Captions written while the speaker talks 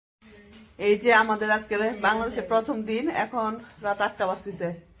এই যে আমাদের আজকে বাংলাদেশের প্রথম দিন, এখন রাত 8টা বাজতেছে।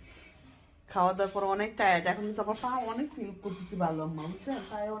 খাওয়া দাওয়ার পর অনেক টায়ার্ড, এখন কিন্তু আমার পা অনেক ফিল করতেছি ভালো আম্মা, বুঝছেন?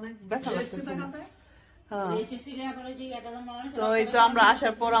 পায়ে অনেক ব্যথা লাগতেছে। হ্যাঁ, তো এই তো আমরা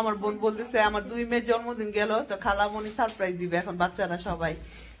আসার পর আমার বোন বলতেছে আমার 2 মেয়ের জন্মদিন গেল, তো খালামণি সারপ্রাইজ দিবে এখন বাচ্চারা সবাই।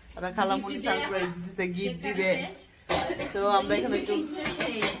 ওরা খালামণি সারপ্রাইজ দিতেছে, গিফট দিবে। তো আমরা এখানে একটু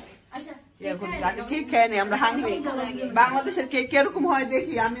আগে কেক খাই নি, আমরা হাঙ্গরি। বাংলাদেশের কেক কিরকম হয়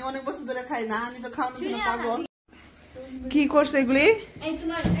দেখি, আমি অনেক বছর ধরে খাই না, আমি তো খাওয়ানোর জন্য পাগল। কি করছে এগুলি?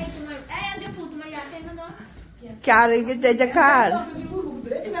 কার এটা কার?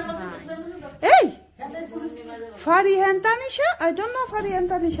 এই ফারিহান Tanisha, I don't know ফারিহান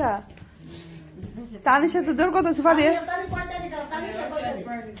Tanisha. Tanisha তো দূর কথা আছে। ফারিহান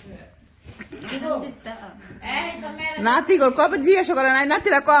নাতি গো কবে জিজ্ঞাসা করে নাই?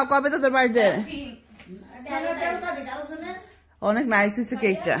 নাতিরা কবে তোদের বাড়িতে? অনেক নাইস হয়েছে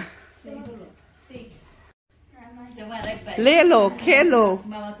কেকটা। ले लो खेलो,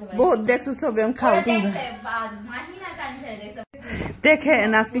 बहुत দেখছো ছবি আমি খাও। দেখে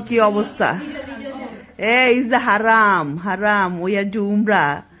আজকে কি অবস্থা। এই যে হারাম হারাম, ওই আর উমরা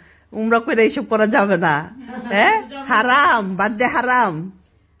উমরা করে এইসব করা যাবে না। হ্যাঁ হারাম, বার্থডে হারাম।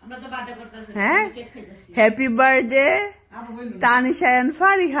 হ্যাঁ happy birthday Tanisha and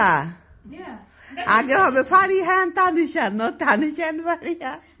Fariha. আগে হবে Fariha and Tanisha, no Tanisha and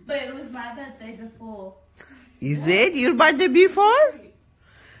Fariha. But it was my birthday before. Is it your birthday before?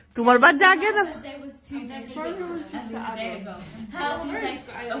 তোমার বার্থডে আগে না? Birthday was 2 days ago. How was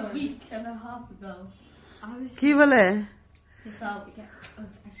like a week and a half ago? কি বলে?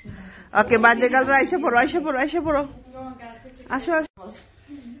 ওকে birthday girl আইসা পড়ো, আইসা পড়ো, আইসা পড়ো, আসো আসো।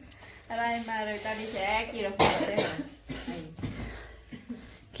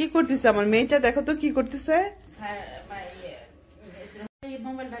 কি করতেছে আমার মেয়েটা? দেখো তো কি করতেছে।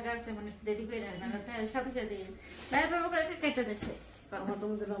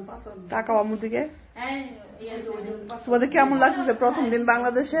 তাকাও আমার দিকে। তোমাদের কেমন লাগতেছে প্রথম দিন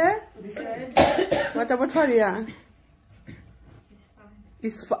বাংলাদেশে? What about Faria?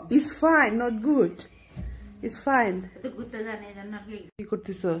 It's fine, not good. It's fine. কি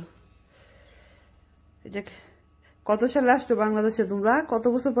করতেছো? কত সালে আসছো বাংলাদেশে তোমরা? কত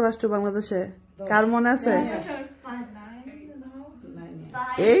বছর পর আসছো বাংলাদেশে? কার মনে আছে?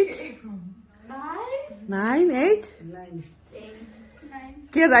 8 9 8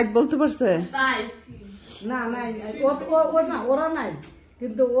 কে রাইট বলতে পারছে? না না ও না, ওরা নাই,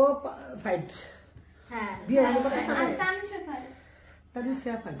 কিন্তু ও ফাইট। হ্যাঁ বিয়ে হলো কত সালে?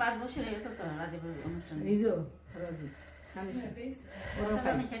 তানিশা ফাইট 5 বছর হয়ে গেছে তো রাজীবের অনুষ্ঠান। এইজো রাজীব তানিশা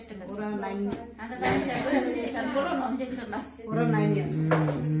ওরা 9 ওরা 9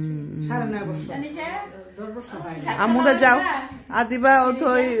 সাড়ে 9 বছর। তানিশা 10 বছর হয়। আমরা যাও আদিবা, ও তো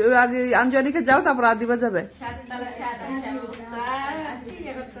আগে আঞ্জনিকে যাও, তারপর আদিবা যাবে।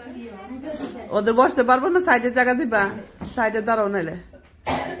 ওদের বসতে পারবো না, সাইডে জায়গা দিবা, সাইডে দাঁড়াও নাইলে।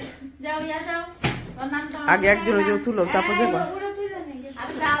 আগে একজন ওই যে তুলো, তারপর যাবা।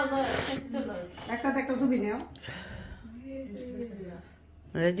 একটা ছবি নাও।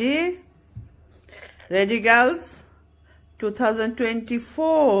 Ready ready girls?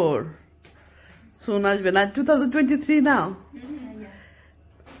 2024 শুন আসবে না, 2023 নাও।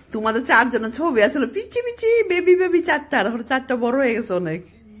 তোমাদের 4 জনের ছবি আসলে পিচি পিচি বেবি বেবি 4টা, আর 4টা বড় হয়ে গেছে অনেক।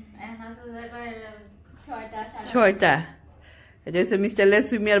 6টা। এটা হচ্ছে মিস্টার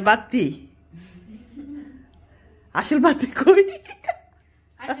লেসুমিয়ার বাতি। আসল বাতি কই?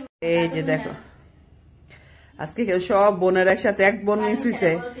 এই যে দেখো আজকে সব বোনের একসাথে, এক বোন মিস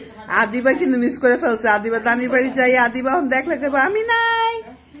হয়েছে। আদিবা কিন্তু মিস করে ফেলছে। আদিবা তানির বাড়ি যাই, আদিবা দেখলে আমি নাই,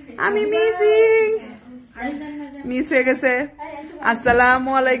 আমি মিস হয়ে গেছে।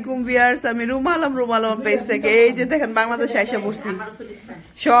 আসসালামু আলাইকুম ভিউয়ার্স, আমি রুমা আলম পেজ থেকে। এই যে দেখেন বাংলাদেশে এসে পড়ছি,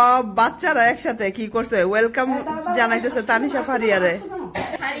 সব বাচ্চারা একসাথে কি করছে, ওয়েলকাম জানাইতেছে তানিশা ফারিয়ারে।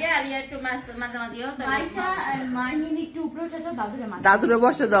 দাদুরে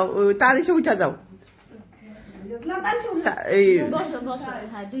বসে দাও, তানিশা উঠা যাও।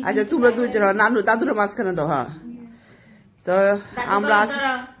 আচ্ছা তোমরা 2 জন নানু দাদুরে মাঝখানে দাও। হ্যাঁ তো আমরা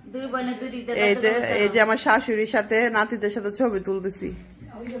এই যে আমার শাশুড়ির সাথে নাতিদের সাথে ছবি তুলতেছি।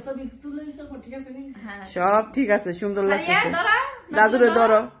 সব ঠিক আছে, সুন্দর লাগতেছে। দাদুরে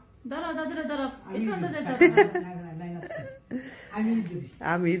ধরো,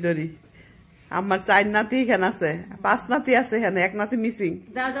 আমি ধরি। আমার 4 নাতি এখানে আছে, 5 নাতি আছে এখানে, 1 নাতি মিসিং।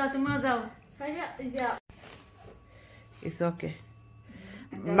 It's okay.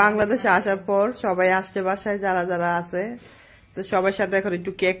 বাংলাদেশে আসার পর সবাই আসছে বাসায়, যারা যারা আছে তো সবার সাথে এখন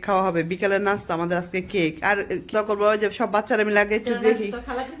একটু কেক খাওয়া হবে, বিকেলের নাস্তা আমাদের আজকে কেক। আর তখন বলবো যে সব বাচ্চারা মিলে আগে একটু দেখি,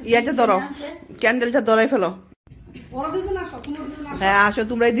 ইয়াটা ধরো, ক্যান্ডেলটা ধরাই ফেলো। হ্যাঁ আসো,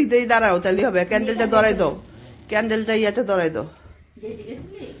 তোমরা এই দিক দিয়ে দাঁড়াও, তাহলে হবে। ক্যান্ডেলটা ধরাই দাও, ক্যান্ডেলটা ইয়াটা ধরাই দাও।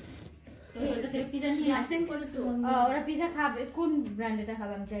 ওরা পিজা খাবে, কোন ব্র্যান্ডেটা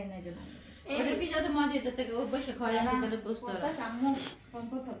খাবে আমি জানি না। জন্য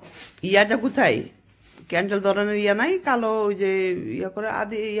ইয়াটা কোথায়? ক্যান্ডেল ধরনের ইয়া নাই কালো, ওই যে ইয়া করে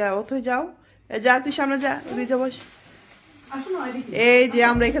আদি ইয়া অথই যাও, যা তুই সামনে যা, ওদিকে যা বস। এই যে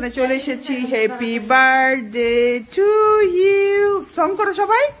আমরা এখানে চলে এসেছি। Happy birthday to you, song করো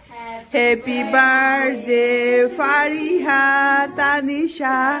সবাই। Happy birthday Fariha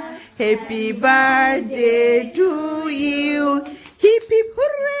Tanisha, happy birthday to you, hip hip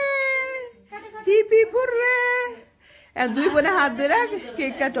hurray, hip hip hurray. দুই বোনে হাত ধরে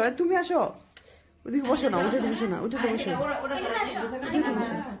কেক কাটো। তুমি আসো, ওদিকে বসো না, উঠে বসো না, উঠে বসো।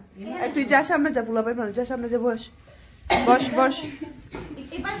 তুই যা সামনে যা, পোলা পাই যা সামনে যা, বস বস বস।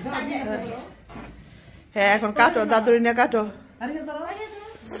 হ্যাঁ এখন কাটো, দাদুরি নিয়ে কাটো,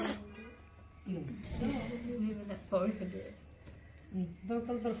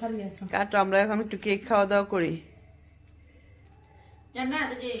 কাটো। আমরা এখন একটু কেক খাওয়া দাওয়া করি।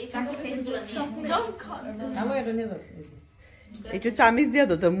 একটু চামিচ দিয়ে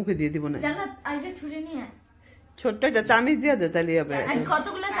দো, তোর মুখে দিয়ে দিব না। ছোট্ট একটা চামিচ দিয়ে দে, তাহলে হবে।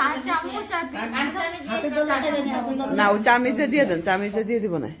 না ও চামিচে দিয়ে দেন, চামিচে দিয়ে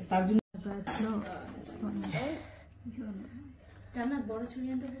দিব না।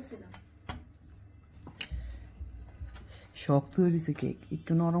 শক্ত হয়ে গেছে কেক,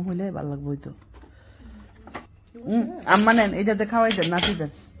 একটু নরম হইলে ভালো লাগবে তো। আম্মা নেন, এটাতে খাওয়াই দেন, নাতি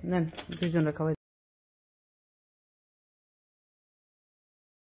দেন, নেন দুইজনে খাওয়াই।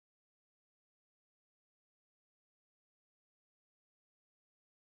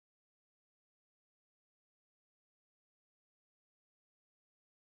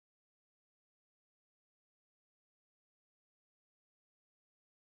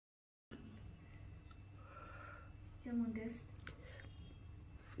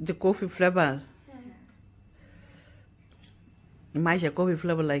 The coffee flavor. Maisha coffee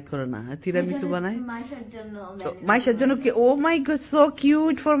flavor like করে না, tiramisu বানায় মাইশার জন্য। মাইশার জন্য কি? Oh my god, so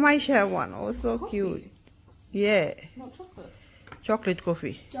cute for Maisha one. Oh so cute. Yeah. No chocolate. Chocolate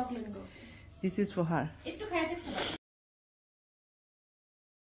coffee. Chocolate coffee. This is for her. একটু খাই দেখতে।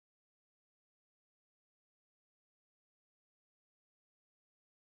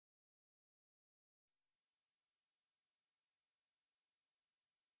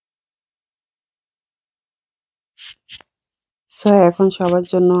 সো এখন সবার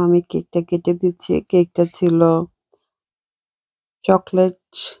জন্য আমি কেকটা কেটে দিচ্ছি। কেকটা ছিল চকলেট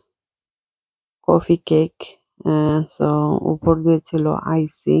কফি কেক। সো উপর দিয়ে ছিল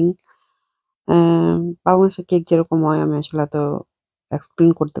আইসিং। বাংলাদেশের কেক যেরকম হয় আমি আসলে তো এক্সপ্লেন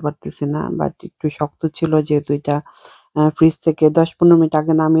করতে পারতেছি না, বাট একটু শক্ত ছিল যেহেতু এটা ফ্রিজ থেকে 10-15 মিনিট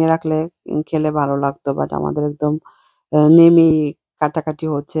আগে নামিয়ে রাখলে খেলে ভালো লাগতো। বাট আমাদের একদম নেমেই কাটাকাটি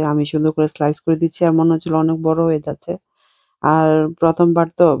হচ্ছে। আমি সুন্দর করে স্লাইস করে দিচ্ছি আর মনে হচ্ছিল অনেক বড় হয়ে যাচ্ছে। আর প্রথমবার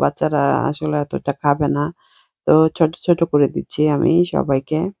তো বাচ্চারা আসলে এতটা খাবে না, তো ছোট ছোট করে দিচ্ছি আমি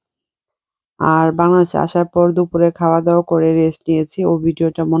সবাইকে। আর বাংলাদেশে আসার পর দুপুরে খাওয়া দাওয়া করে রেস্ট নিয়েছি। ও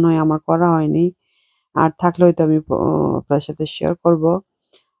ভিডিওটা মনে হয় আমার করা হয়নি, আর থাকলে হয়তো আমি আপনার সাথে শেয়ার করব।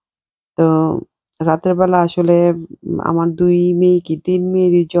 তো রাতের বেলা আসলে আমার 3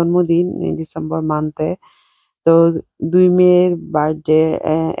 মেয়েরই জন্মদিন ডিসেম্বর মান্থে। তো 2 মেয়ের বার্থডে,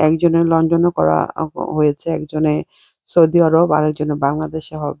 একজনের লন্ডনে করা হয়েছে, একজনে সৌদি আরব, আরেকজনে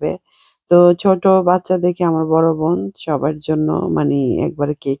বাংলাদেশে হবে। তো ছোট বাচ্চা দেখে আমার বড় বোন সবার জন্য মানে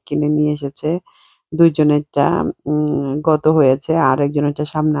একবারে কেক কিনে নিয়ে এসেছে। দুইজনেরটা গত হয়েছে, আর একজনেরটা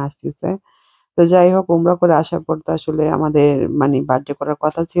সামনে আসতেছে। তো যাই হোক, উমরা করে আসার পর তো আসলে আমাদের মানে বার্থডে করার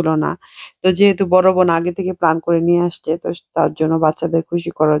কথা ছিল না। তো যেহেতু বড় বোন আগে থেকে প্ল্যান করে নিয়ে আসছে, তো তার জন্য বাচ্চাদের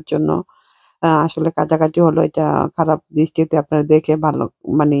খুশি করার জন্য আসলে কাটাকাটি হলো। এটা খারাপ দৃষ্টিতে আপনারা দেখে ভালো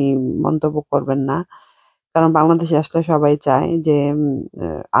মানে মন্তব্য করবেন না, কারণ বাংলাদেশে আসলে সবাই চায় যে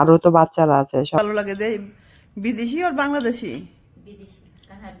আরো তো বাচ্চারা আছে। ভালো লাগে যে বিদেশি আর বাংলাদেশি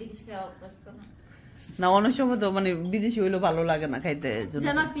না, অনেক সময় তো মানে বিদেশি হইলো ভালো লাগে না খাইতে।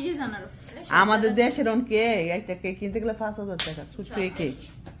 আমাদের দেশের কেক একটা কেক কিনতে গেলে 5,000 টাকা, ছোট্ট কেক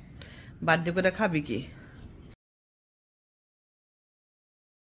বার্থডে করে খাবি কি?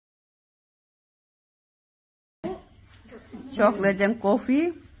 চকলেট এন্ড কফি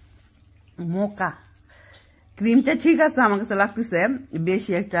মোকা। ক্রিমটা ঠিক আছে, আমার কাছে লাগতেছে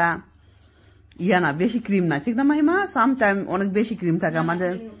বেশি একটা ইয়া না বেশি ক্রিম না ঠিক না মাহিমা সামটাইম অনেক বেশি ক্রিম থাকে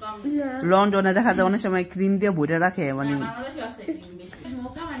আমাদের লন্ডনে দেখা যায় অনেক সময় ক্রিম দিয়ে ভরে রাখে মানে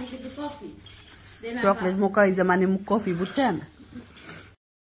চকলেট মোকা ইজ মানে কফি বুঝছেন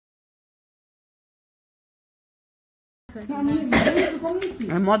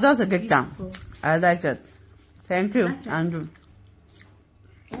মজা আছে কেকটা I like it. Thank you, Andrew.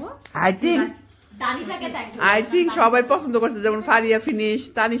 I think সবাই পছন্দ করছে যেমন Faria finish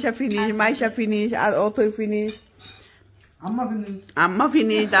Tanisha finish Maisha finish আর অথই ফিনিশ আম্মা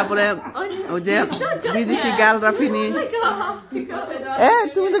ফিনিশ তারপরে ওই যে বিদেশি গালরা ফিনিশ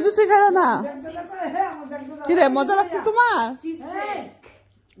তুমি তো কিছু খাও না কিরে মজা লাগছে তোমার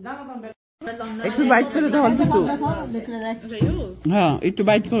একটু বাইট করে দাও অল্প একটু হ্যাঁ একটু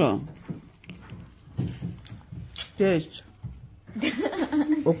বাইট করো টেস্ট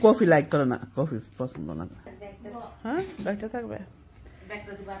ও কফি লাইক করে না কফি পছন্দ না হ্যাঁ ব্যাগটা থাকবে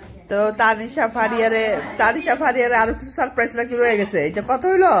তো তানিশা ফারিয়ারে আরো কিছু সারপ্রাইজ রাখি রয়ে গেছে এটা কত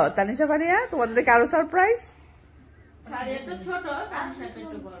হইলো তানিশা ফারিয়া তোমাদের আরো সারপ্রাইজ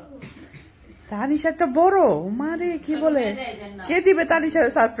তানিশা তো বড় মারে কি বলে কে দিবে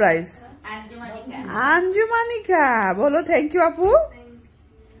তানিশার সারপ্রাইজ আঞ্জুমানিকা বলো থ্যাংক ইউ আপু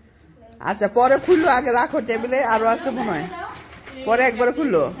আচ্ছা পরে খুললো আগে রাখো টেবিলে আরো আছে মনে হয় পরে একবারে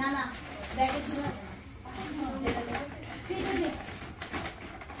খুললো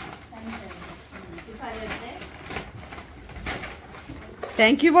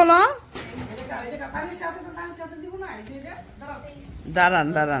থ্যাংক ইউ বলো দাঁড়ান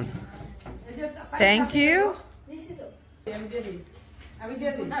থ্যাংক ইউ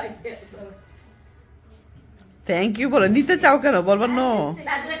থ্যাংক ইউ বলো নিতে চাও কেন বলবো নো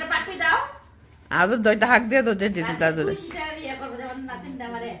আরো দইটা হাক দিয়ে তো দাদুরে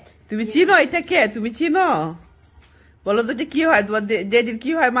তুমি চিনো এটা কে তুমি চিনো বলো তো কি হয় তোমার জেজির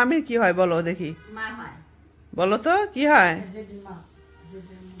কি হয় মামির কি হয় বলো দেখি বলো তো কি হয়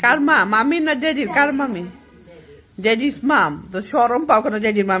কার মা মামির না জেজির কার মামি জেজির মাম তো শরম পাও কেন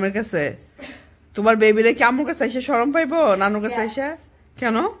জেজির মামের কাছে তোমার বেবিরে কি আমার কাছে এসে শরম পাইবো নানুর কাছে এসে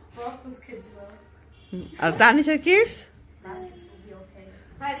কেন আর তানিশার কিডস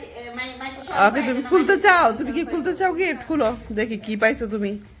ওকে তুমি খুলতে চাও তুমি কি খুলতে চাও গিফট খুলো দেখি কি পাইছো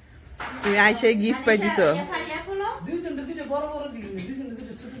তুমি আইসে গিফট পাই দিছো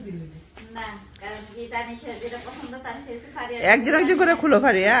একজন করে খুলো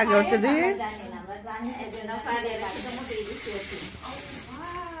ফারিয়া আগে ওটা দিয়ে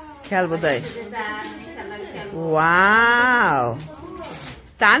খেলবো তাই ওয়াও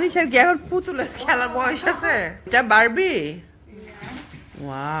তানিশার কি এখন পুতুলের খেলার বয়স আছে এটা বারবি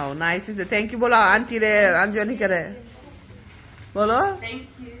ওয়াও নাইস হয়েছে থ্যাংক ইউ বলো আন্টি রে আঞ্জনিকা রে বলো Thank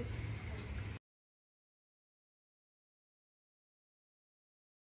you.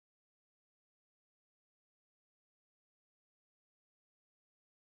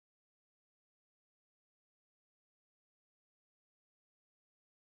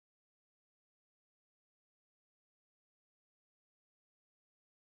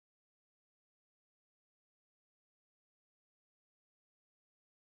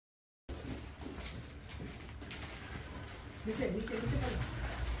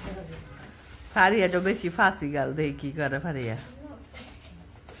 ফারিয়া তো বেশি ফাঁসি গাল দেখি কি করে Faria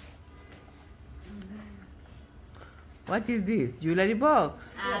What is this? Jewelry box?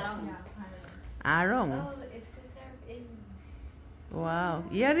 Arong. Wow.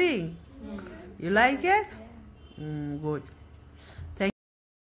 Earring? You like it? Good. Thank you.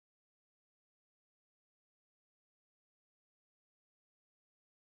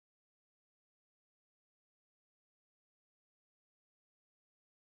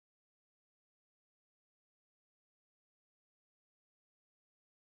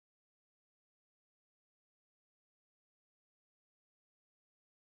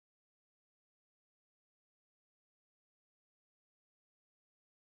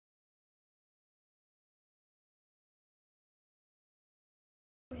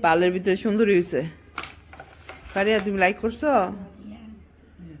 পালের ভিতরে সুন্দরী হয়েছে ফারিয়া তুমি লাইক করছো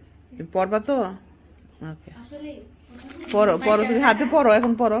পড়বা তো পড়ো পড়ো তুমি হাতে পড়ো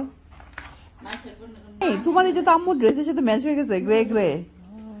এখন পড়ো তোমার এই যে তো আম্মুর ড্রেসের সাথে ম্যাচ হয়ে গেছে গ্রে গ্রে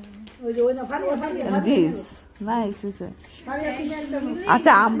দিস নাইস হয়েছে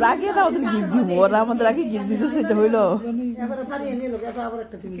আচ্ছা আমরা আগে না ওদের গিফট দিব ওরা আমাদের আগে গিফট দিতেছে এটা হইলো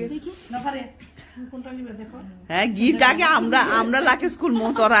হ্যাঁ গিফট আগে আমরা লাকে স্কুল মো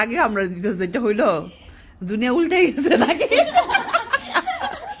তোর আগে আমরা দিতেছে এটা হইলো দুনিয়া উল্টে গেছে নাকি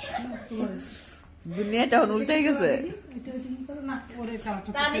দুনিয়াটা উল্টে গেছে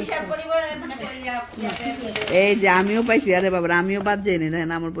এই যে আমিও পাইছি আরে বাবা আমিও বাদ যাইনি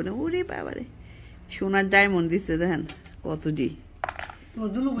দেখেন আমার বোনে উরে বাবারে সোনার ডায়মন্ড দিছে দেখেন কতটি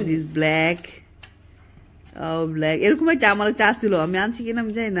দিস ব্ল্যাক ও ব্ল্যাক এরকম একটা আমার একটা আসছিল আমি আনছি কিনা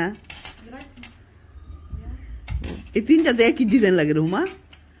আমি জানি না এই তিনটা তো একই ডিজাইন লাগে রুমা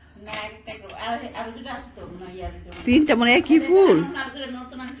তিনটা মানে একই ফুল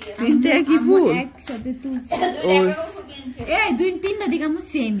তিনটা একই ফুল তিনটা দিকে আমার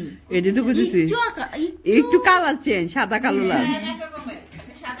সেমি এটা তো বুঝেছি একটু কালার চেঞ্জ সাদা কালো লাল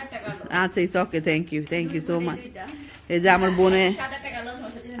আচ্ছা it's okay thank you so much এই যে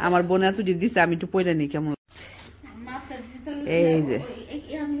আমার বোনে এত দিচ্ছে আমি একটু পয়লা নি কেমন এই যে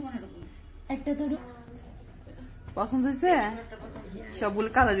পছন্দ হয়েছে সবগুলো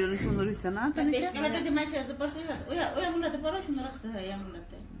কালার অনেক সুন্দর হয়েছে না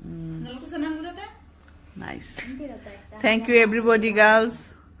nice thank you everybody girls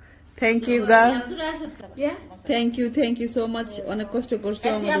thank you girl thank you so much অনেক কষ্ট করছো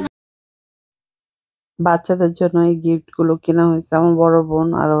আমাদের বাচ্চাদের জন্য এই গিফট গুলো কেনা হয়েছে আমার বড় বোন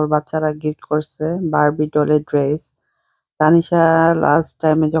আর ওর বাচ্চারা গিফট করছে বারবি ডলের ড্রেস তানিশা লাস্ট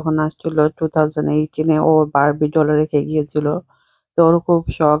টাইমে যখন আসছিল 2018-এ ও বারবি ডল রেখে গিয়েছিল তো ওর খুব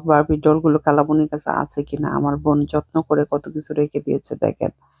শখ বারবি ডল গুলো কালাবনির কাছে আছে কিনা আমার বোন যত্ন করে কত কিছু রেখে দিয়েছে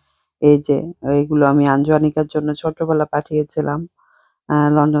দেখেন এই যে এইগুলো আমি আঞ্জুয়ানিকার জন্য ছোটবেলা পাঠিয়েছিলাম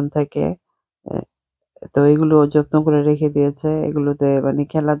লন্ডন থেকে তো এগুলো যত্ন করে রেখে দিয়েছে এগুলোতে মানে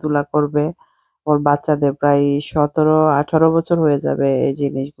খেলাধুলা করবে ওর বাচ্চাদের প্রায় 17-18 বছর হয়ে যাবে এই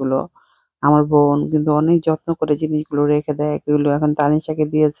জিনিসগুলো আমার বোন কিন্তু অনেক যত্ন করে জিনিসগুলো রেখে দেয় এগুলো এখন তানিশাকে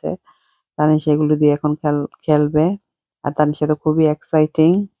দিয়েছে তানিশা এগুলো দিয়ে এখন খেলবে আর তানিশা তো খুবই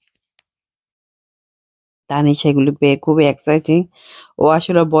এক্সাইটিং তানিশা এগুলো পেয়ে খুবই এক্সাইটিং ও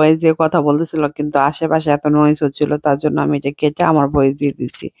আসলে ভয়েস দিয়ে কথা বলতেছিল কিন্তু আশেপাশে এত নয়েজ হচ্ছিল তার জন্য আমি এটা কেটে আমার ভয়েস দিয়ে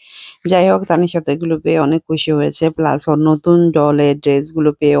দিচ্ছি যাই হোক তানিশা তো এগুলো পেয়ে অনেক খুশি হয়েছে প্লাস ওর নতুন ডলের ড্রেস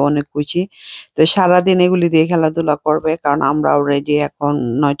গুলো পেয়ে অনেক খুশি তো সারাদিন এগুলি দিয়ে খেলাধুলা করবে কারণ আমরা অলরেডি এখন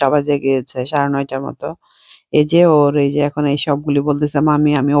 9টা বাজে গিয়েছে 9:30টার মতো এই যে ওর এই যে এখন এই সবগুলি বলতেছে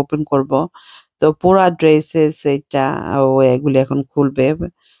মামি আমি ওপেন করব তো পুরা ড্রেসেস এটা ও এগুলি এখন খুলবে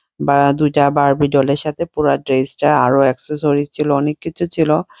বা দুইটা বারবি ডলের সাথে পুরা ড্রেসটা আরো অ্যাক্সেসরিজ ছিল অনেক কিছু ছিল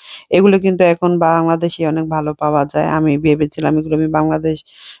এগুলো কিন্তু এখন বাংলাদেশে অনেক ভালো পাওয়া যায় আমি ভেবেছিলাম এগুলো আমি বাংলাদেশ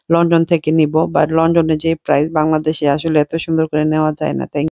লন্ডন থেকে নিব বাট লন্ডনে যে প্রাইস বাংলাদেশে আসলে এত সুন্দর করে নেওয়া যায় না তাই